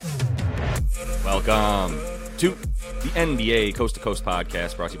Welcome to the NBA Coast to Coast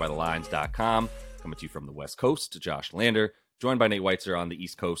podcast brought to you by thelines.com. Coming to you from the West Coast, Josh Lander, joined by Nate Weitzer on the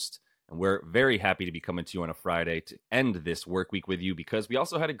East Coast. And we're very happy to be coming to you on a Friday to end this work week with you because we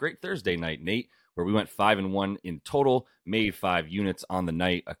also had a great Thursday night, Nate, where we went 5-1 in total, made 5 units on the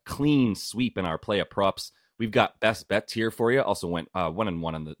night, a clean sweep in our play of props. We've got best bet tier for you. Also went 1-1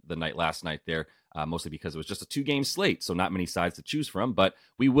 on the night last night there, mostly because it was just a 2-game slate, so not many sides to choose from. But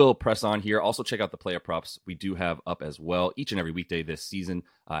we will press on here. Also check out the player props we do have up as well each and every weekday this season.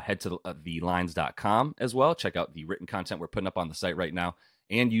 Head to thelines.com as well. Check out the written content we're putting up on the site right now,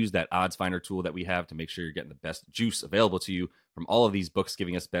 and use that odds finder tool that we have to make sure you're getting the best juice available to you from all of these books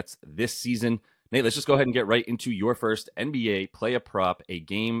giving us bets this season. Nate, let's just go ahead and get right into your first NBA play a prop, a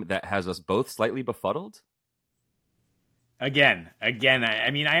game that has us both slightly befuddled. Again, I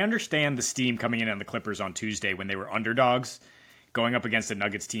mean, I understand the steam coming in on the Clippers on Tuesday when they were underdogs going up against the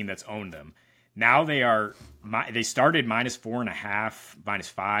Nuggets team that's owned them. Now they started -4.5,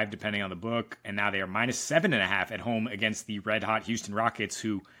 -5, depending on the book, and now they are -7.5 at home against the red-hot Houston Rockets,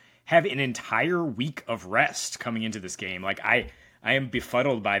 who have an entire week of rest coming into this game. Like, I am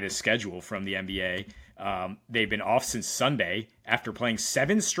befuddled by this schedule from the NBA. They've been off since Sunday after playing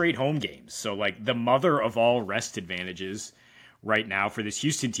 7 straight home games. So, like, the mother of all rest advantages right now for this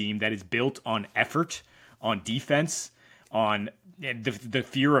Houston team that is built on effort, on defense, on the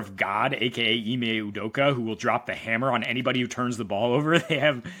fear of God, a.k.a. Ime Udoka, who will drop the hammer on anybody who turns the ball over. They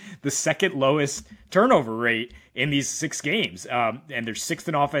have the second lowest turnover rate in these 6 games. And they're 6th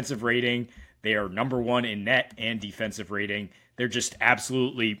in offensive rating. They are number 1 in net and defensive rating. They're just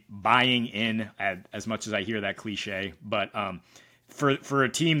absolutely buying in, as much as I hear that cliche. But for a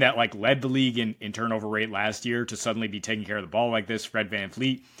team that like led the league in turnover rate last year to suddenly be taking care of the ball like this, Fred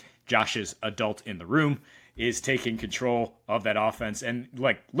VanVleet, Josh's adult in the room, is taking control of that offense. And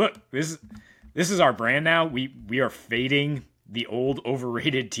like, look, this is our brand now. We are fading the old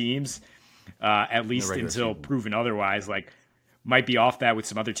overrated teams, at least until proven otherwise. Like, might be off that with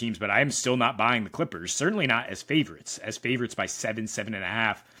some other teams, but I am still not buying the Clippers. Certainly not as favorites by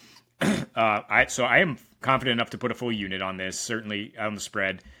 7.5. So I am confident enough to put a full unit on this, certainly on the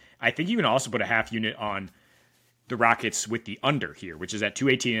spread. I think you can also put a half unit on the Rockets with the under here, which is at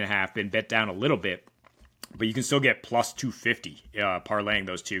 218.5, been bet down a little bit, but you can still get plus 250 parlaying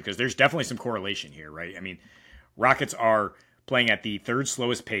those two, because there's definitely some correlation here, right? I mean, Rockets are playing at the 3rd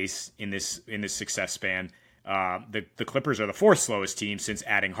slowest pace in this success span. The Clippers are the 4th slowest team since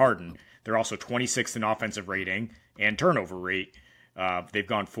adding Harden. They're also 26th in offensive rating and turnover rate. They've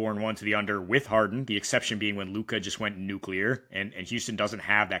gone 4-1 to the under with Harden, the exception being when Luka just went nuclear, and Houston doesn't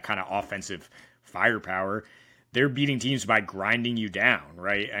have that kind of offensive firepower. They're beating teams by grinding you down,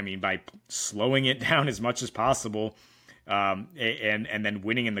 right? I mean, by slowing it down as much as possible, and then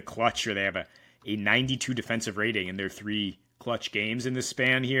winning in the clutch. Or they have a 92 defensive rating in their 3 clutch games in this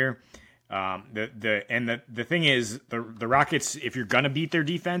span here. The thing is, the Rockets, if you're going to beat their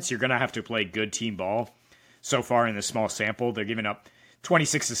defense, you're going to have to play good team ball. So far in the small sample, they're giving up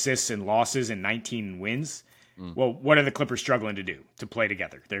 26 assists in losses and 19 wins. Well, what are the Clippers struggling to do to play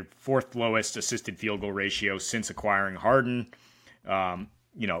together? They're 4th lowest assisted field goal ratio since acquiring Harden.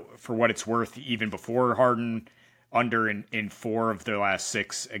 For what it's worth, even before Harden, under in 4 of their last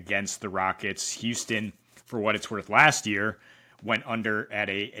 6 against the Rockets. Houston, for what it's worth, last year went under at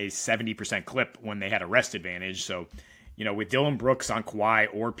a 70% clip when they had a rest advantage. So, with Dillon Brooks on Kawhi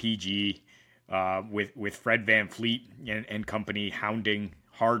or PG, with Fred VanVleet and company hounding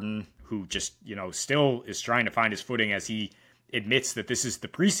Harden, who just, still is trying to find his footing as he admits that this is the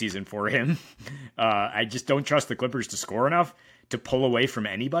preseason for him. I just don't trust the Clippers to score enough to pull away from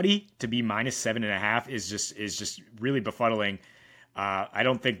anybody. To be -7.5 is just really befuddling. I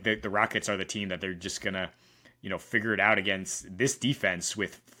don't think that the Rockets are the team that they're just going to, figure it out against this defense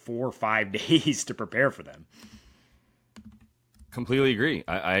with 4 or 5 days to prepare for them. Completely agree.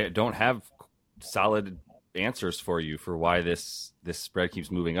 I don't have solid answers for you for why this spread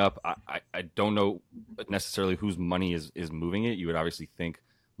keeps moving up. I don't know necessarily whose money is moving it. You would obviously think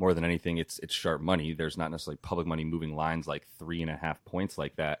more than anything it's sharp money. There's not necessarily public money moving lines like 3.5 points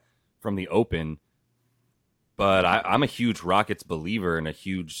like that from the open. But I'm a huge Rockets believer and a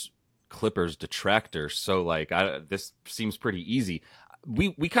huge Clippers detractor. So this seems pretty easy.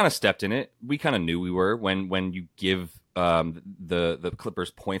 We kind of stepped in it. We kind of knew we were when you give the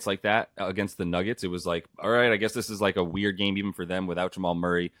Clippers points like that against the Nuggets. It was like, all right, I guess this is like a weird game even for them without Jamal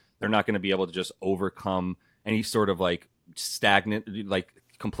Murray. They're not going to be able to just overcome any sort of like stagnant like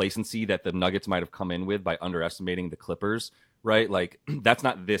complacency that the Nuggets might have come in with by underestimating the Clippers, right? Like that's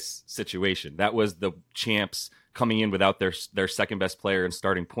not this situation. That was the champs coming in without their second best player and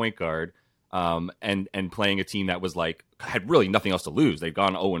starting point guard. and playing a team that was like had really nothing else to lose. They've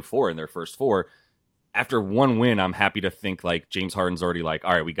gone 0-4 in their first 4. After one win, I'm happy to think like James Harden's already like,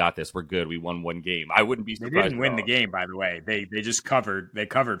 all right, we got this. We're good. We won one game. I wouldn't be surprised. They didn't win the game, by the way. They just covered. They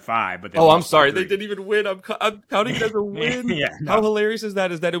covered 5, but I'm sorry, they didn't even win. I'm counting it as a win. No. How hilarious is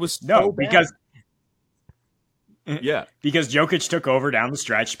that? Is that it was because yeah, because Jokic took over down the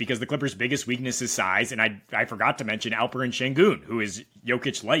stretch, because the Clippers' biggest weakness is size, and I forgot to mention Alperen Şengün, who is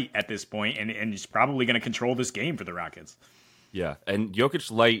Jokic light at this point, and is probably going to control this game for the Rockets. Yeah, and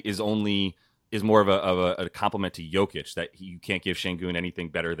Jokic light is more of a compliment to Jokic, that you can't give Şengün anything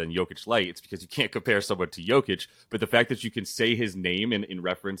better than Jokic light. It's because you can't compare someone to Jokic, but the fact that you can say his name in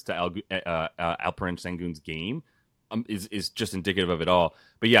reference to Alperen Şengün's game is just indicative of it all.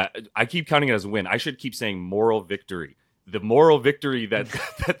 But yeah, I keep counting it as a win. I should keep saying moral victory. The moral victory that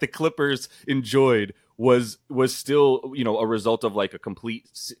that the Clippers enjoyed was still, a result of like a complete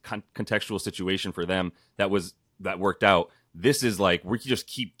contextual situation for them that worked out. This is like we just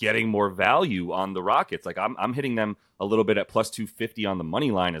keep getting more value on the Rockets. Like I'm hitting them a little bit at plus 250 on the money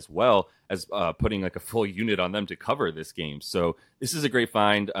line, as well as putting like a full unit on them to cover this game. So this is a great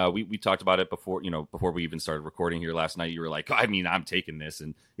find. We talked about it before we even started recording here last night. You were like, I'm taking this,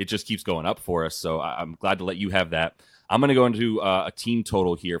 and it just keeps going up for us. So I'm glad to let you have that. I'm going to go into a team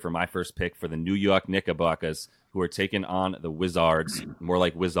total here for my first pick for the New York Knickerbockers, who are taking on the Wizards, more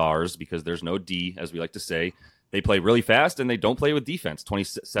like Wizards because there's no D, as we like to say. They play really fast, and they don't play with defense.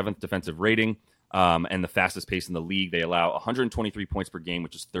 27th defensive rating, and the fastest pace in the league. They allow 123 points per game,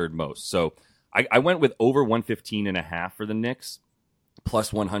 which is third most. So I went with over 115.5 for the Knicks,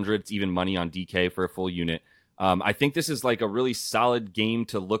 plus 100. It's even money on DK for a full unit. I think this is like a really solid game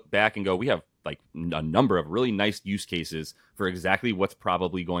to look back and go, we have like a number of really nice use cases for exactly what's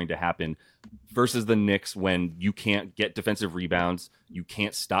probably going to happen versus the Knicks when you can't get defensive rebounds, you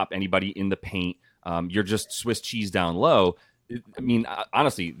can't stop anybody in the paint. You're just Swiss cheese down low. I mean,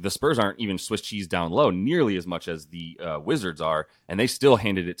 honestly, the Spurs aren't even Swiss cheese down low nearly as much as the Wizards are, and they still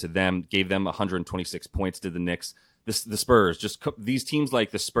handed it to them, gave them 126 points to the Knicks. The Spurs, these teams like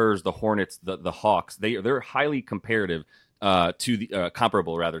the Spurs, the Hornets, the Hawks, they're highly comparative to the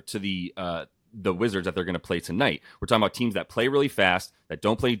comparable to the Wizards that they're going to play tonight. We're talking about teams that play really fast, that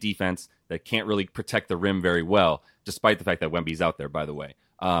don't play defense, that can't really protect the rim very well, despite the fact that Wemby's out there, by the way.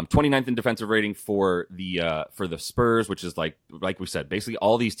 29th in defensive rating for the Spurs, which is like we said, basically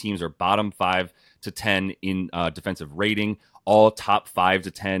all these teams are bottom 5 to 10 in defensive rating, all top 5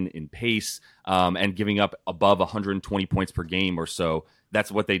 to 10 in pace, and giving up above 120 points per game or so.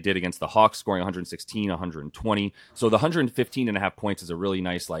 That's what they did against the Hawks, scoring 116, 120. So the 115.5 points is a really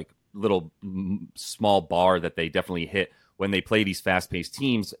nice, like, little small bar that they definitely hit when they play these fast-paced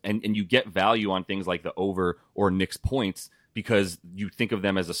teams, and you get value on things like the over or Knicks points, because you think of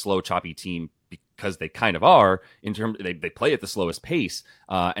them as a slow, choppy team, because they kind of are. In terms, they play at the slowest pace,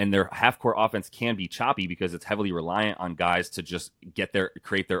 and their half-court offense can be choppy because it's heavily reliant on guys to just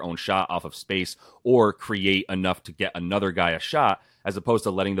create their own shot off of space or create enough to get another guy a shot, as opposed to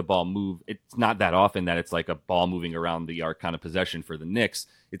letting the ball move. It's not that often that it's like a ball moving around the arc kind of possession for the Knicks.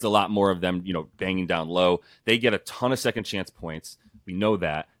 It's a lot more of them, banging down low. They get a ton of second chance points. We know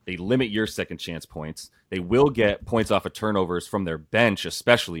that. They limit your second chance points. They will get points off of turnovers from their bench,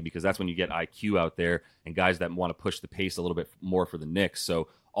 especially because that's when you get IQ out there and guys that want to push the pace a little bit more for the Knicks. So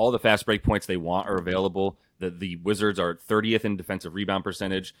all the fast break points they want are available. The Wizards are 30th in defensive rebound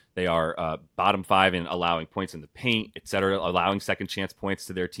percentage. They are bottom 5 in allowing points in the paint, etc., allowing second chance points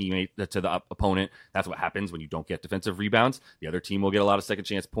to their teammate, to the opponent. That's what happens when you don't get defensive rebounds. The other team will get a lot of second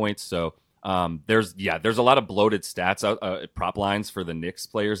chance points. So there's a lot of bloated stats out, prop lines for the Knicks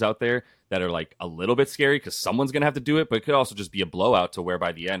players out there that are like a little bit scary because someone's going to have to do it, but it could also just be a blowout to where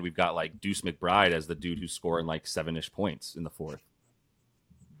by the end we've got like Deuce McBride as the dude who's scoring like 7-ish points in the fourth.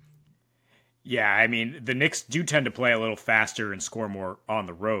 Yeah, I mean, the Knicks do tend to play a little faster and score more on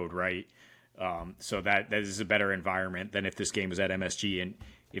the road, right? So that is a better environment than if this game was at MSG. And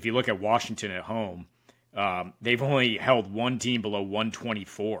if you look at Washington at home, they've only held one team below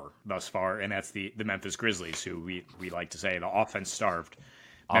 124 thus far, and that's the Memphis Grizzlies, who we like to say the offense-starved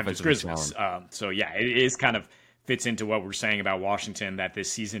Memphis Grizzlies. So, yeah, it is kind of fits into what we're saying about Washington, that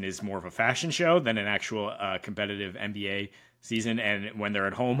this season is more of a fashion show than an actual competitive NBA season. And when they're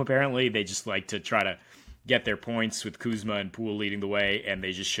at home, apparently, they just like to try to get their points with Kuzma and Poole leading the way, and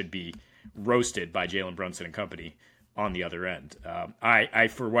they just should be roasted by Jalen Brunson and company on the other end. I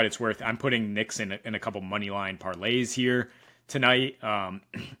for what it's worth, I'm putting Knicks in a couple money line parlays here tonight. I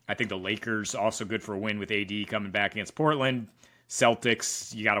think the Lakers also good for a win with AD coming back against Portland.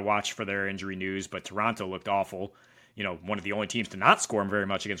 Celtics, you got to watch for their injury news, but Toronto looked awful, one of the only teams to not score them very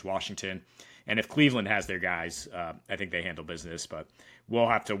much against Washington. And if Cleveland has their guys, I think they handle business. But we'll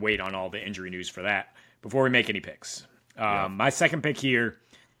have to wait on all the injury news for that before we make any picks. My second pick here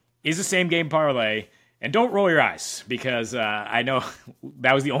is a same game parlay. And don't roll your eyes, because I know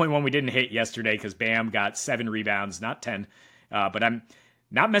that was the only one we didn't hit yesterday because Bam got 7 rebounds, not 10. But I'm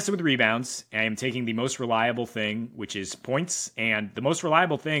not messing with rebounds. I am taking the most reliable thing, which is points. And the most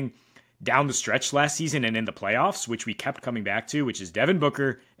reliable thing down the stretch last season and in the playoffs, which we kept coming back to, which is Devin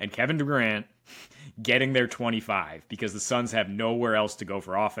Booker and Kevin Durant getting their 25, because the Suns have nowhere else to go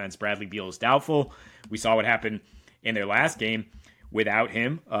for offense. Bradley Beal is doubtful. We saw what happened in their last game. Without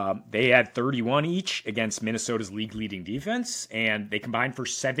him, they had 31 each against Minnesota's league-leading defense, and they combined for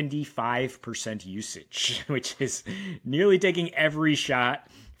 75% usage, which is nearly taking every shot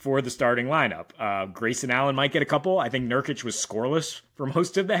for the starting lineup. Grayson Allen might get a couple. I think Nurkic was scoreless for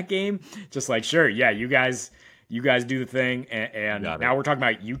most of that game. Just like, sure, yeah, you guys do the thing. And now we're talking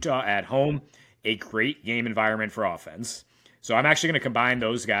about Utah at home, a great game environment for offense. So I'm actually going to combine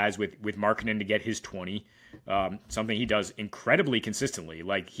those guys with Markkanen to get his 20. Something he does incredibly consistently.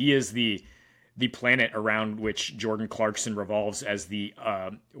 Like, he is the planet around which Jordan Clarkson revolves as the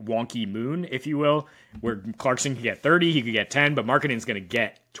wonky moon, if you will, where Clarkson can get 30, he could get 10, but Markkanen's going to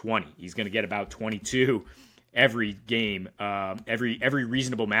get 20. He's going to get about 22 every game, every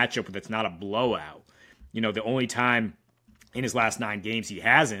reasonable matchup that's not a blowout. The only time in his last 9 games he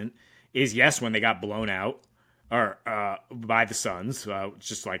hasn't is, when they got blown out or by the Suns. It's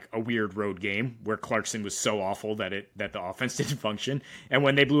just like a weird road game where Clarkson was so awful that the offense didn't function, and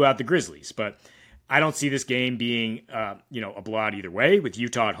when they blew out the Grizzlies. But I don't see this game being a blowout either way. With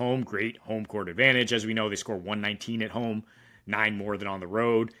Utah at home, great home court advantage. As we know, they score 119 at home, 9 more than on the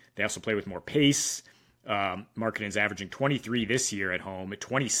road. They also play with more pace. Markkanen's averaging 23 this year at home, at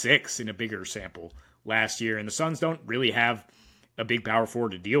 26 in a bigger sample last year, and the Suns don't really have a big power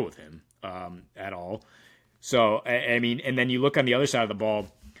forward to deal with him at all. So, I mean, and then you look on the other side of the ball,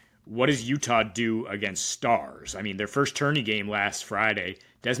 what does Utah do against stars? I mean, their first tourney game last Friday,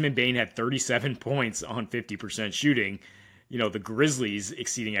 Desmond Bane had 37 points on 50% shooting. The Grizzlies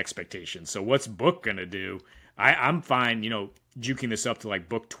exceeding expectations. So what's Book going to do? I'm fine, juking this up to like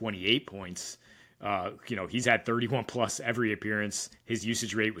Book 28 points. He's had 31 plus every appearance. His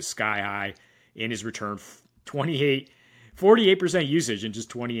usage rate was sky high in his return, 48% usage in just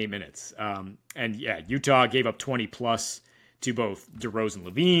 28 minutes. And Utah gave up 20 plus to both DeRozan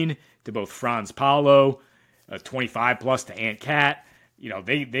Levine, to both Franz Paolo, 25 plus to Ant Cat.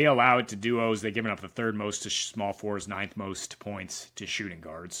 They allow it to duos. They've given up the 3rd most to small forwards, 9th most points to shooting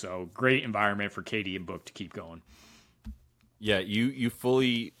guards. So great environment for KD and Book to keep going. Yeah, you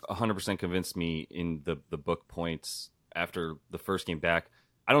fully 100% convinced me in the Book points after the first game back.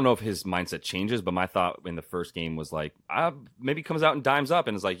 I don't know if his mindset changes, but my thought in the first game was like, maybe comes out and dimes up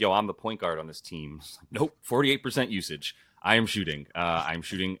and is like, yo, I'm the point guard on this team. Like, nope, 48% usage. I am shooting. I'm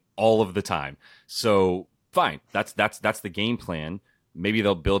shooting all of the time. So fine, that's the game plan. Maybe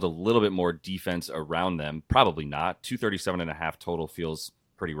they'll build a little bit more defense around them. Probably not. 237.5 total feels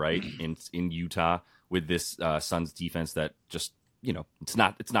pretty right in Utah with this Suns defense that just, it's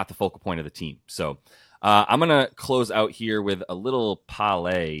not the focal point of the team. So I'm going to close out here with a little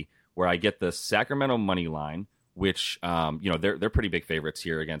parlay where I get the Sacramento money line, which, they're pretty big favorites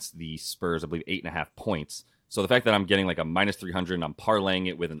here against the Spurs, I believe 8.5 points. So the fact that I'm getting like a minus 300 and I'm parlaying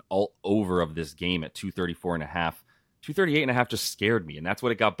it with an alt over of this game at 234.5, 238.5 just scared me. And that's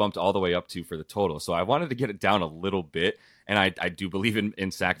what it got bumped all the way up to for the total. So I wanted to get it down a little bit. And I do believe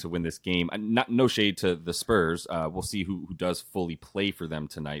in Sac to win this game. No shade to the Spurs. We'll see who does fully play for them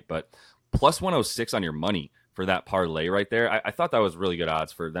tonight. But plus 106 on your money for that parlay right there. I thought that was really good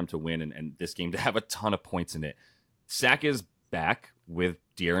odds for them to win and this game to have a ton of points in it. Sac is back with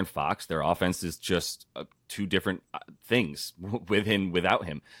De'Aaron Fox. Their offense is just 2 different things with him, without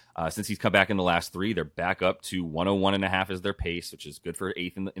him. Since he's come back in the last 3, they're back up to 101.5 as their pace, which is good for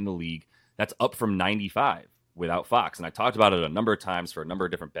 8th in the league. That's up from 95 without Fox. And I talked about it a number of times for a number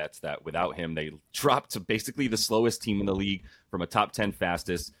of different bets that without him, they dropped to basically the slowest team in the league from a top 10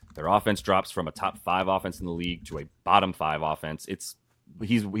 fastest. Their offense drops from a top 5 offense in the league to a bottom 5 offense.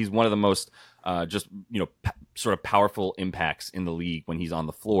 He's one of the most sort of powerful impacts in the league when he's on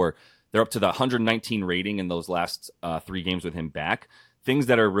the floor. They're up to the 119 rating in those last 3 games with him back. Things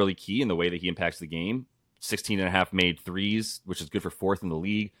that are really key in the way that he impacts the game. 16.5 made threes, which is good for 4th in the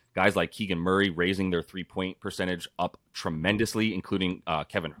league. Guys like Keegan Murray raising their 3-point percentage up tremendously, including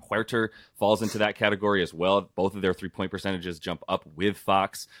Kevin Huerter falls into that category as well. Both of their 3-point percentages jump up with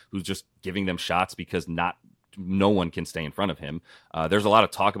Fox, who's just giving them shots because not no one can stay in front of him. There's a lot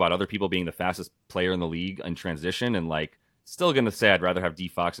of talk about other people being the fastest player in the league in transition, and like still going to say I'd rather have D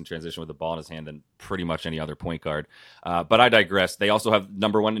Fox in transition with the ball in his hand than pretty much any other point guard. But I digress. They also have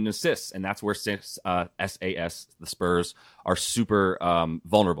number one in assists, and that's where SAS, the Spurs, are super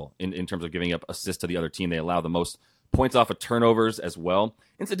vulnerable in terms of giving up assists to the other team. They allow the most points off of turnovers as well.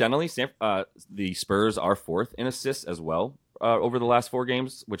 Incidentally, the Spurs are fourth in assists as well over the last 4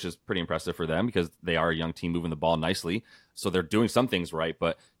 games, which is pretty impressive for them because they are a young team moving the ball nicely. So they're doing some things right,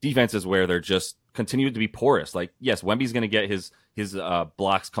 but defense is where they're just continuing to be porous. Like, yes, Wemby's going to get his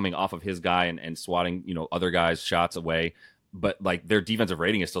blocks coming off of his guy and swatting, other guys' shots away. But like their defensive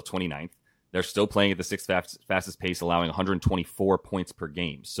rating is still 29th. They're still playing at the 6th fastest pace, allowing 124 points per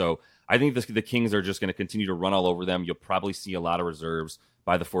game. So I think the Kings are just going to continue to run all over them. You'll probably see a lot of reserves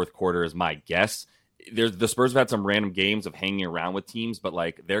by the fourth quarter is my guess. The Spurs have had some random games of hanging around with teams, but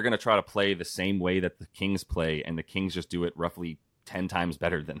like they're going to try to play the same way that the Kings play, and the Kings just do it roughly 10 times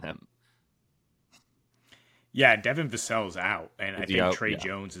better than them. Yeah, Devin Vassell's out, and I think Trey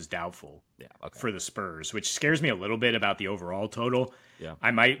Jones is doubtful for the Spurs, which scares me a little bit about the overall total. Yeah, I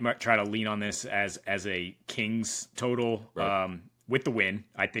might try to lean on this as a Kings total with the win.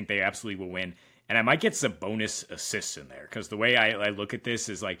 I think they absolutely will win, and I might get some bonus assists in there because the way I look at this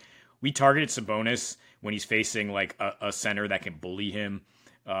is like we targeted Sabonis when he's facing like a center that can bully him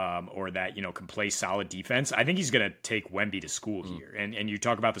or that can play solid defense. I think he's going to take Wemby to school here, and you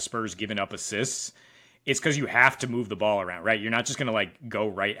talk about the Spurs giving up assists. It's because you have to move the ball around, right? You're not just going to like go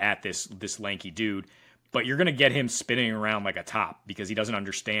right at this lanky dude, but you're going to get him spinning around like a top because he doesn't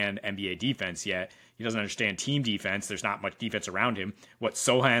understand NBA defense yet. He doesn't understand team defense. There's not much defense around him. What,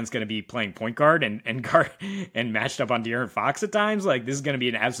 Sohan's going to be playing point guard and guard and matched up on De'Aaron Fox at times? Like, this is going to be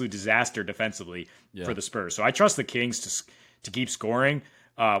an absolute disaster defensively for the Spurs. So I trust the Kings to keep scoring.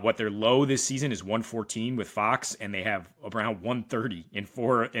 What their low this season is 114 with Fox, and they have around 130 in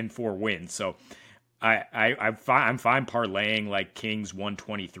four wins. So I'm fine parlaying like Kings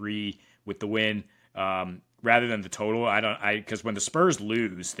 123 with the win rather than the total. Because when the Spurs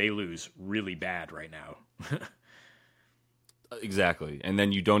lose, they lose really bad right now. Exactly, and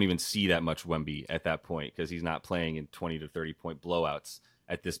then you don't even see that much Wemby at that point because he's not playing in 20 to 30 point blowouts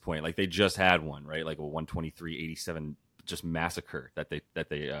at this point. Like they just had one, right? Like a 123-87 just massacre that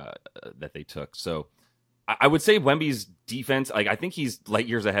they took. So I would say Wemby's defense, like I think he's light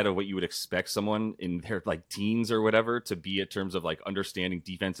years ahead of what you would expect someone in their like teens or whatever to be in terms of like understanding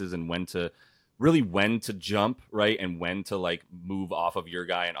defenses and when to jump, right, and when to like move off of your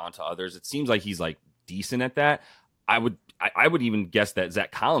guy and onto others. It seems like he's like decent at that. I would even guess that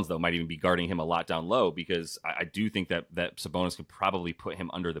Zach Collins though might even be guarding him a lot down low because I do think that Sabonis could probably put him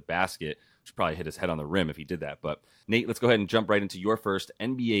under the basket. Should probably hit his head on the rim if he did that. But Nate, let's go ahead and jump right into your first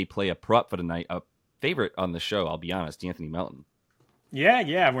NBA play a prop for tonight. Favorite on the show, I'll be honest, D'Anthony Melton.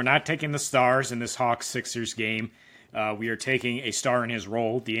 Yeah, we're not taking the stars in this Hawks-Sixers game. We are taking a star in his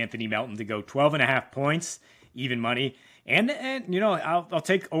role, D'Anthony Melton, to go 12.5 points, even money. And I'll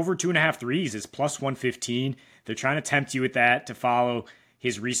take over 2.5 threes. It's plus 115. They're trying to tempt you with that to follow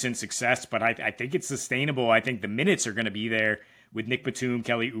his recent success, but I think it's sustainable. I think the minutes are going to be there with Nick Batum,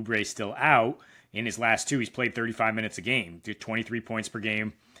 Kelly Oubre still out. In his last 2, he's played 35 minutes a game, did 23 points per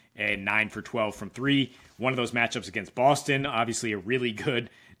game, and 9 for 12 from 3. One of those matchups against Boston, obviously a really good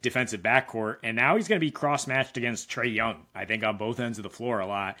defensive backcourt. And now he's going to be cross-matched against Trae Young, I think, on both ends of the floor a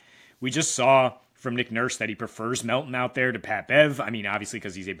lot. We just saw from Nick Nurse that he prefers Melton out there to Pat Bev. I mean, obviously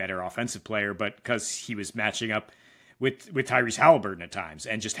because he's a better offensive player, but because he was matching up with Tyrese Halliburton at times.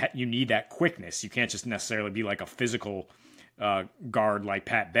 And just you need that quickness. You can't just necessarily be like a physical guard like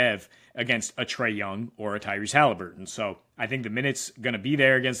Pat Bev against a Trae Young or a Tyrese Halliburton. So I think the minutes going to be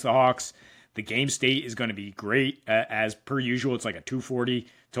there against the Hawks. The game state is going to be great. As per usual, it's like a 240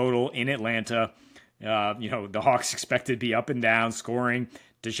 total in Atlanta. The Hawks expected to be up and down scoring.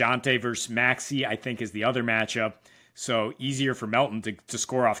 DeJounte versus Maxey, I think, is the other matchup. So easier for Melton to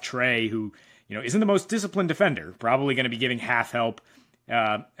score off Trae, who isn't the most disciplined defender. Probably going to be giving half help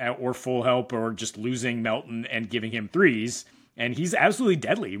or full help or just losing Melton and giving him threes. And he's absolutely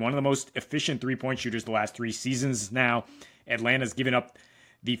deadly. One of the most efficient three-point shooters the last 3 seasons now. Atlanta's given up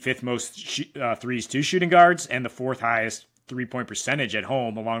the 5th most threes to shooting guards and the 4th highest three-point percentage at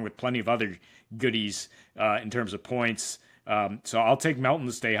home, along with plenty of other goodies in terms of points. So I'll take Melton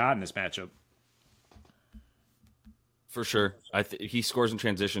to stay hot in this matchup. For sure. He scores in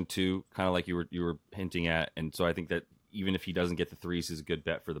transition too, kind of like you were hinting at. And so I think that even if he doesn't get the threes, he's a good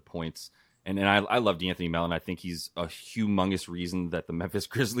bet for the points. And I love D'Anthony Melton. I think he's a humongous reason that the Memphis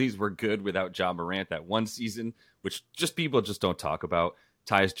Grizzlies were good without Ja Morant that one season, which people just don't talk about.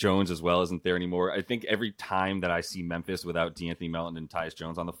 Tyus Jones as well isn't there anymore. I think every time that I see Memphis without D'Anthony Melton and Tyus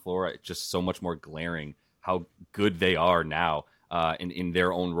Jones on the floor, it's just so much more glaring how good they are now in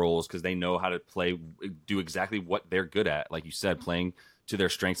their own roles, because they know how to do exactly what they're good at. Like you said, playing to their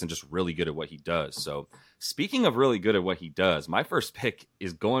strengths and just really good at what he does. So speaking of really good at what he does, my first pick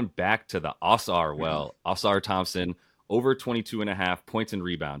is going back to the Ausar Ausar Thompson, over 22.5 points and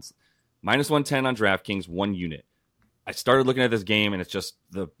rebounds, -110 on DraftKings, 1 unit. I started looking at this game, and it's just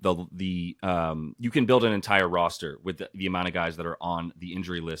the you can build an entire roster with the amount of guys that are on the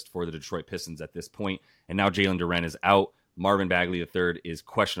injury list for the Detroit Pistons at this point. And now Jalen Duren is out. Marvin Bagley III is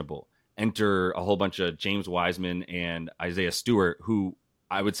questionable. Enter a whole bunch of James Wiseman and Isaiah Stewart, who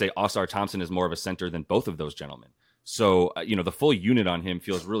I would say Ausar Thompson is more of a center than both of those gentlemen. So, the full unit on him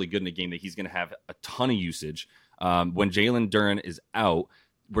feels really good in a game that he's going to have a ton of usage. When Jalen Duren is out,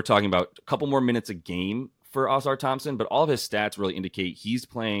 we're talking about a couple more minutes a game for Ausar Thompson, but all of his stats really indicate he's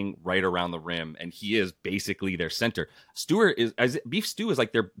playing right around the rim, and he is basically their center. Beef Stew is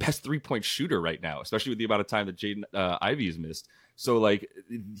like their best 3-point shooter right now, especially with the amount of time that Jaden Ivey has missed. So, like,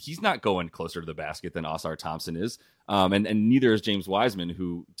 he's not going closer to the basket than Ausar Thompson is. And neither is James Wiseman,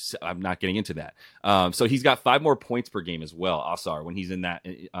 who I'm not getting into that. So he's got 5 more points per game as well, Ausar, when he's in that,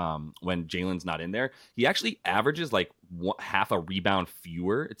 when Jalen's not in there. He actually averages like half a rebound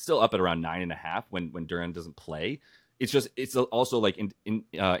fewer. It's still up at around 9.5 when Duren doesn't play. It's also like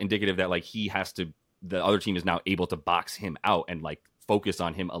indicative that like the other team is now able to box him out and like focus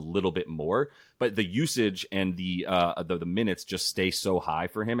on him a little bit more, but the usage and the minutes just stay so high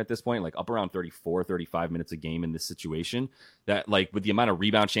for him at this point, like up around 35 minutes a game in this situation, that like with the amount of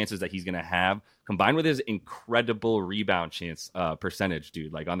rebound chances that he's going to have combined with his incredible rebound chance percentage,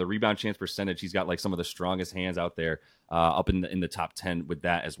 dude, like on the rebound chance percentage, he's got like some of the strongest hands out there, up in the top 10 with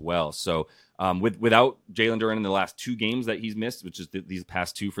that as well. So without Jalen Duren in the last 2 games that he's missed, which is these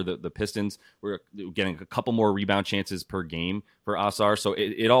past 2 for the Pistons, we're getting a couple more rebound chances per game for Ausar. So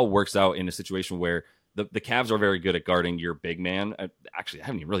it all works out in a situation where the Cavs are very good at guarding your big man. Actually, I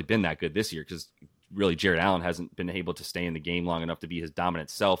haven't even really been that good this year, because really Jared Allen hasn't been able to stay in the game long enough to be his dominant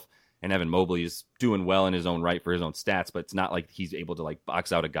self. And Evan Mobley is doing well in his own right for his own stats, but it's not like he's able to like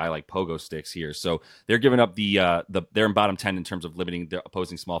box out a guy like Pogo Sticks here. So they're giving up they're in bottom 10 in terms of limiting their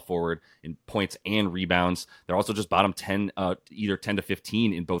opposing small forward in points and rebounds. They're also just bottom 10, either 10 to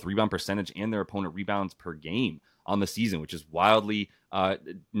 15 in both rebound percentage and their opponent rebounds per game on the season, which is wildly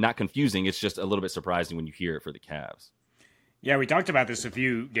not confusing. It's just a little bit surprising when you hear it for the Cavs. Yeah, we talked about this a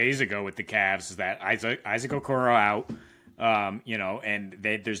few days ago with the Cavs, is that Isaac Okoro out. And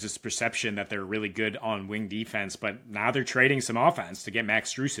there's this perception that they're really good on wing defense, but now they're trading some offense to get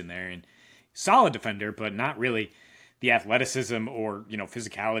Max Strus in there, and solid defender, but not really the athleticism or,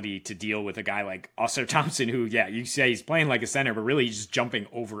 physicality to deal with a guy like Ausar Thompson, who, yeah, you say he's playing like a center, but really he's just jumping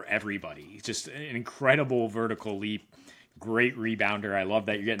over everybody. Just an incredible vertical leap, great rebounder. I love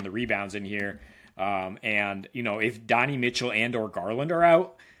that you're getting the rebounds in here. If Donnie Mitchell and or Garland are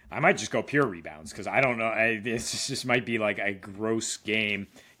out, I might just go pure rebounds, because I don't know. This just might be like a gross game,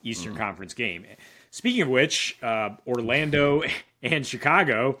 Eastern Conference game. Speaking of which, Orlando and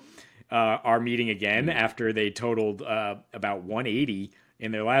Chicago are meeting again after they totaled about 180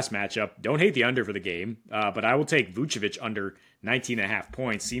 in their last matchup. Don't hate the under for the game, but I will take Vucevic under 19.5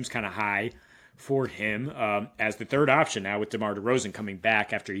 points. Seems kind of high for him as the third option now, with DeMar DeRozan coming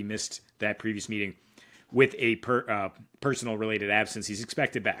back after he missed that previous meeting with a personal related absence. He's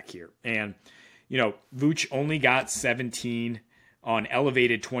expected back here. And, Vooch only got 17 on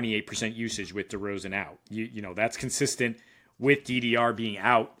elevated 28% usage with DeRozan out. That's consistent with DDR being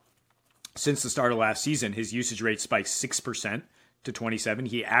out. Since the start of last season, his usage rate spiked 6% to 27.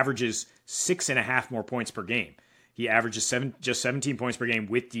 He averages 6.5 more points per game. He averages 17 points per game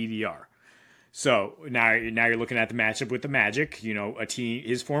with DDR. So now you're looking at the matchup with the Magic, a team,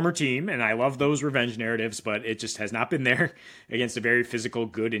 his former team, and I love those revenge narratives, but it just has not been there against a very physical,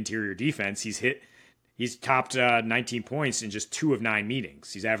 good interior defense. He's topped 19 points in just 2 of 9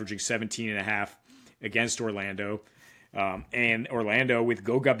 meetings. He's averaging 17.5 against Orlando, and Orlando with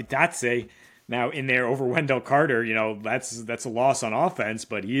Goga Bitadze now in there over Wendell Carter. That's a loss on offense,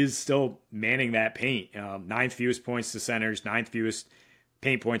 but he is still manning that paint. 9th fewest points to centers, 9th fewest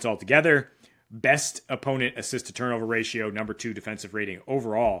paint points altogether. Best opponent assist to turnover ratio, number 2 defensive rating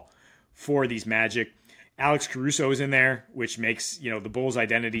overall for these Magic. Alex Caruso is in there, which makes, the Bulls'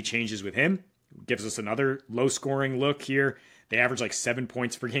 identity changes with him. Gives us another low scoring look here. They average like 7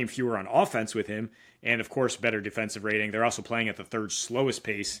 points per game fewer on offense with him. And of course, better defensive rating. They're also playing at the 3rd slowest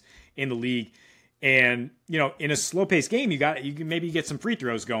pace in the league And, in a slow paced game, you can maybe get some free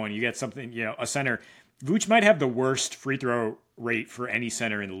throws going. You get something, a center. Vooch might have the worst free throw rate for any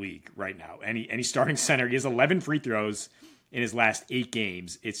center in the league right now. Any starting center. He has 11 free throws in his last 8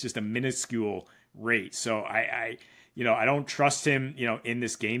 games. It's just a minuscule rate. So I don't trust him, in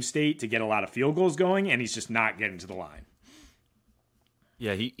this game state to get a lot of field goals going, and he's just not getting to the line.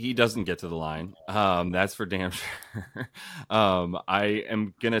 Yeah, he doesn't get to the line. That's for damn sure. I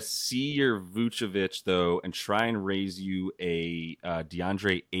am going to see your Vucevic, though, and try and raise you a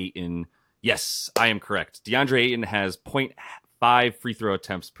DeAndre Ayton. Yes, I am correct. DeAndre Ayton has 0.5 free throw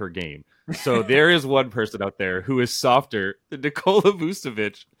attempts per game. So there is one person out there who is softer than Nikola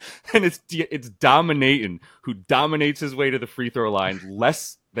Vucevic, and it's Dominating, who dominates his way to the free throw line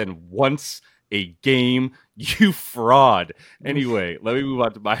less than once a game. You fraud. Anyway, let me move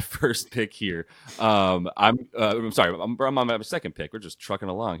on to my first pick here. I'm sorry, I'm on my second pick. We're just trucking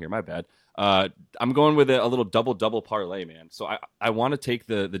along here. My bad. I'm going with a little double parlay, man. So I want to take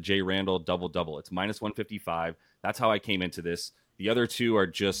the J Randall double. It's minus 155. That's how I came into this. The other two are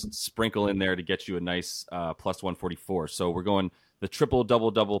just sprinkle in there to get you a nice plus 144. So we're going the triple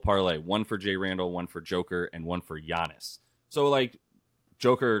double parlay. One for J Randall, one for Joker, and one for Giannis. So like,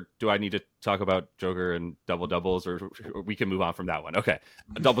 Joker, do I need to talk about Joker and doubles, or we can move on from that one? Okay,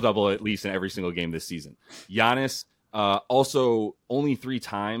 a double at least in every single game this season. Giannis, also only 3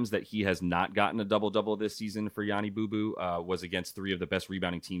 times that he has not gotten a double this season for Yanni Boo was against 3 of the best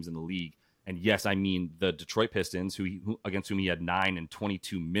rebounding teams in the league. And yes, I mean the Detroit Pistons, against whom he had 9 and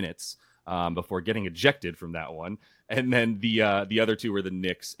 22 minutes before getting ejected from that one. And then the other 2 were the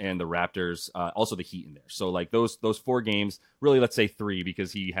Knicks and the Raptors, also the Heat in there. So like those 4 games, really let's say 3,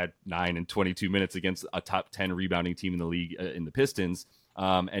 because he had 9 and 22 minutes against a top 10 rebounding team in the league in the Pistons.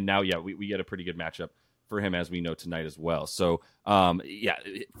 And now, we get a pretty good matchup for him, as we know tonight as well. So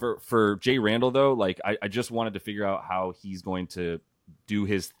for J Randall though, like I just wanted to figure out how he's going to do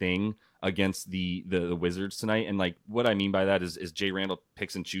his thing against the Wizards tonight. And like what I mean by that is J Randall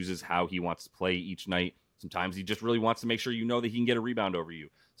picks and chooses how he wants to play each night. Sometimes he just really wants to make sure that he can get a rebound over you.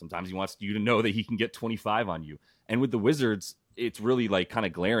 Sometimes he wants you to know that he can get 25 on you. And with the Wizards, it's really like kind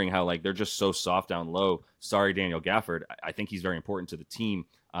of glaring how like they're just so soft down low. Sorry, Daniel Gafford. I think he's very important to the team.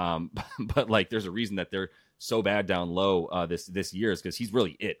 But like there's a reason that they're so bad down low this year is because he's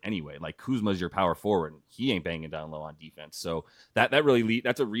really it anyway. Like Kuzma's your power forward. He ain't banging down low on defense. So that's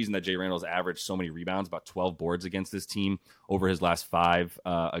a reason that J Randall's averaged so many rebounds, about 12 boards against this team over his last 5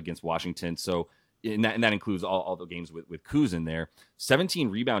 against Washington. So and that includes all the games with Kuz in there. 17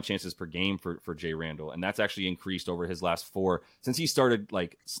 rebound chances per game for J Randall, and that's actually increased over his last 4 since he started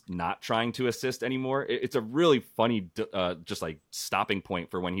like not trying to assist anymore. It's a really funny just like stopping point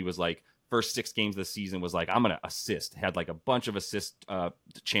for when he was like first 6 games this season was like, I'm gonna assist. Had like a bunch of assist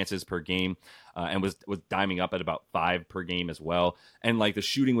chances per game, and was diming up at about 5 per game as well. And like the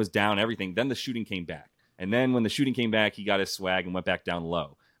shooting was down, everything. Then the shooting came back, and then when the shooting came back, he got his swag and went back down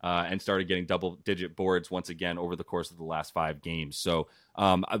low. And started getting double-digit boards once again over the course of the last 5 games. So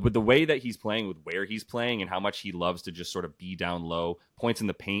with the way that he's playing, with where he's playing, and how much he loves to just sort of be down low, points in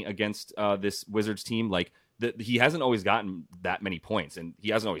the paint against this Wizards team, like he hasn't always gotten that many points, and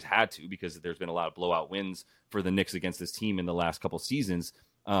he hasn't always had to because there's been a lot of blowout wins for the Knicks against this team in the last couple seasons.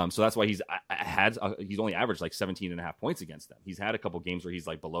 So that's why he's only averaged like 17.5 points against them. He's had a couple games where he's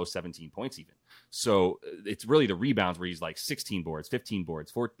like below 17 points even. So it's really the rebounds where he's like 16 boards, 15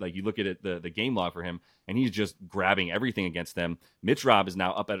 boards, 4. Like you look at it, the game log for him, and he's just grabbing everything against them. Mitch Rob is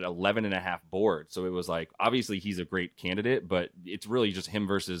now up at 11.5 boards. So it was like, obviously he's a great candidate, but it's really just him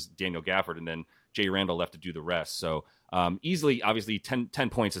versus Daniel Gafford, and then J Randall left to do the rest. So easily, obviously 10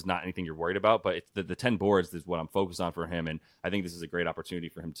 points is not anything you're worried about, but it's the 10 boards is what I'm focused on for him. And I think this is a great opportunity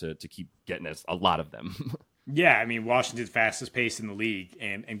for him to keep getting a lot of them. Yeah, I mean, Washington's fastest pace in the league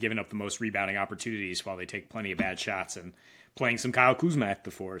and giving up the most rebounding opportunities while they take plenty of bad shots and playing some Kyle Kuzma at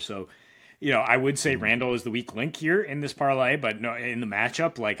the 4. So, I would say Randall is the weak link here in this parlay, but no, in the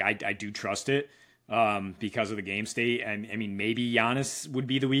matchup, like I do trust it because of the game state. And I mean, maybe Giannis would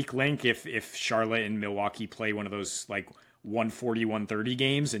be the weak link if Charlotte and Milwaukee play one of those like 140, 130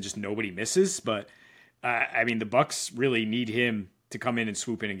 games and just nobody misses. But I mean, the Bucks really need him to come in and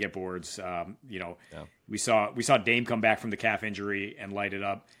swoop in and get boards. We saw Dame come back from the calf injury and light it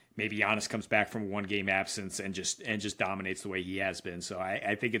up. Maybe Giannis comes back from a 1-game absence and just dominates the way he has been. So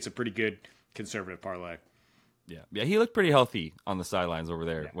I think it's a pretty good conservative parlay. Yeah, he looked pretty healthy on the sidelines over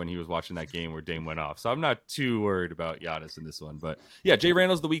there when he was watching that game where Dame went off. So I'm not too worried about Giannis in this one. But yeah, Jay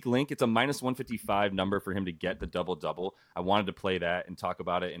Randall's the weak link. It's a minus 155 number for him to get the double-double. I wanted to play that and talk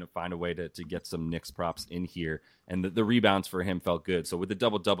about it and find a way to get some Knicks props in here. And the rebounds for him felt good. So with the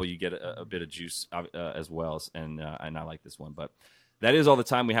double-double, you get a bit of juice as well. And I like this one. But that is all the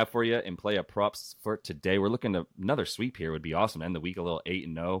time we have for you in Play Up Props for today. We're looking to another sweep here would be awesome. End the week a little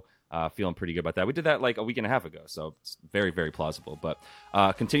 8-0. Feeling pretty good about that. We did that like a week and a half ago, so it's very, very plausible. But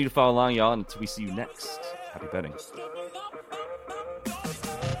continue to follow along, y'all, until we see you next. Happy betting.